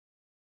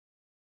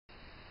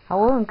好，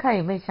闻闻看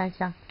有没有香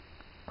香，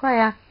快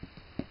呀、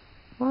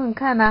闻闻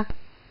看啊，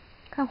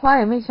看花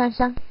有没有香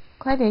香，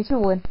快点去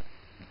闻，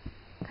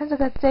看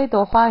这一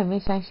朵花有没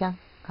有香香，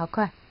好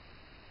快，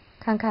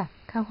看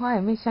花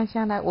有没有香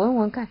香，来闻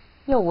闻看，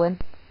又闻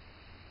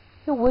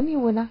一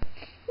闻啊，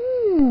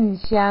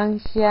香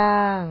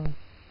香，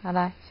好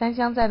来，香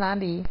香在哪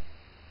里？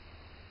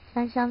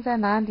香香在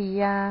哪里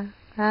呀？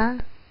啊，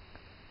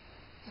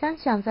香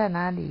香在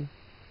哪里？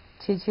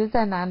球球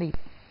在哪里？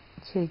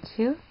球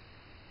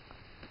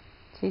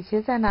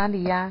球在哪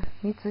里呀？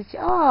你指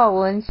哦，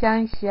闻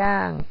香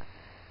香。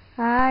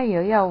哎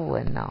呦，要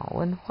闻哦，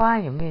闻花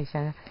有没有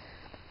香香？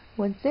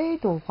闻这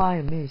朵花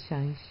有没有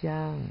香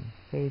香？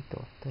这一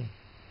朵对，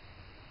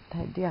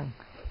太亮。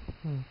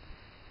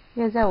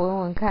又再闻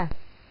闻看，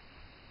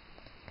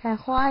看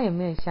花有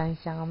没有香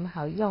香。我们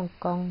好用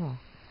功哦，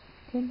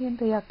天天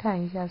都要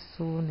看一下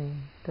书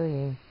呢。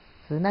对，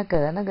指那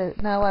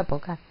个外婆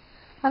看，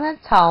啊，那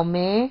草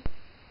莓，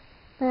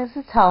那个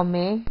是草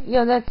莓，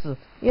又在指，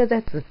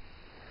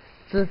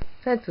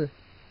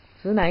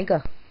指哪一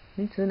个？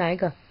你指哪一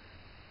个？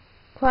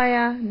快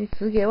呀、你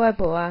指给外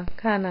婆啊，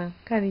看啊，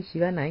看你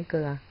喜欢哪一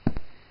个啊？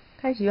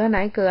看喜欢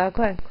哪一个啊？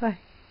快，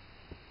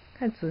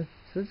看指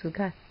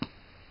看。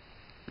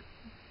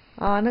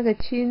哦，那个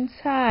青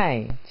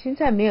菜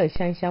没有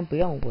香香，不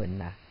用闻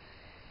啦。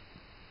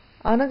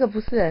哦，那个不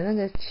是，那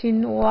个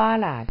青蛙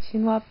啦，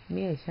青蛙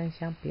没有香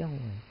香，不用闻，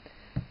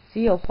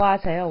只有花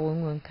才要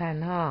闻闻看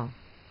哈，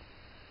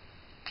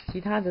其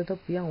他的都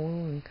不用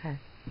闻闻看。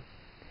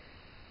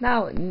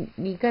那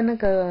你跟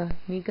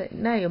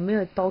那有没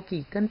有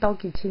doggy 跟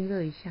doggy 亲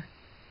热一下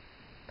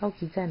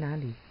 ？doggy 在哪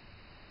里？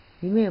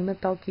里面有没有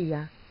doggy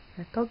呀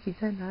？doggy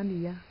在哪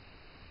里呀？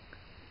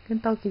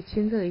跟 doggy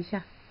亲热一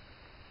下。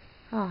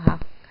哦，好，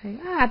看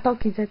啊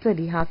 ，doggy 在这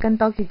里哈，跟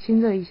doggy 亲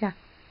热一下，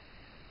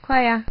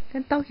快呀，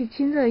跟 doggy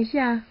亲热一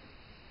下，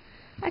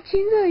啊，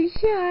亲热一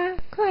下啊，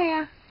快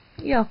呀，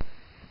哟，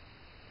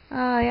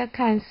啊，要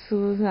看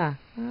书是吧？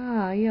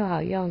啊，又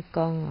好用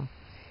功哦，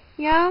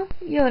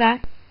又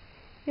来。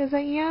又说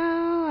要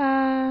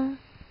啊，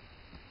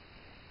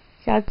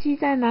小鸡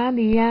在哪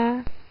里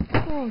呀？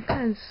哦，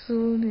看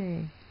书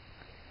呢，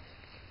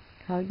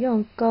好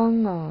用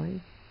功哦。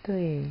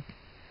对，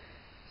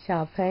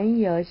小朋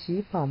友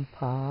洗蓬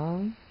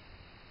蓬，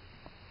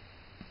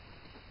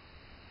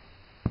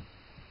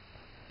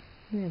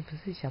那不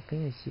是小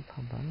朋友洗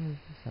蓬蓬，那是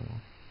什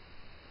么？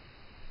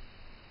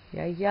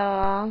悠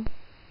悠，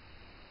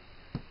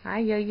啊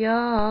悠悠，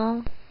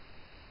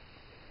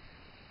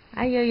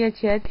啊悠悠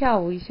起来跳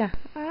舞一下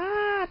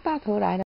啊，大头来了。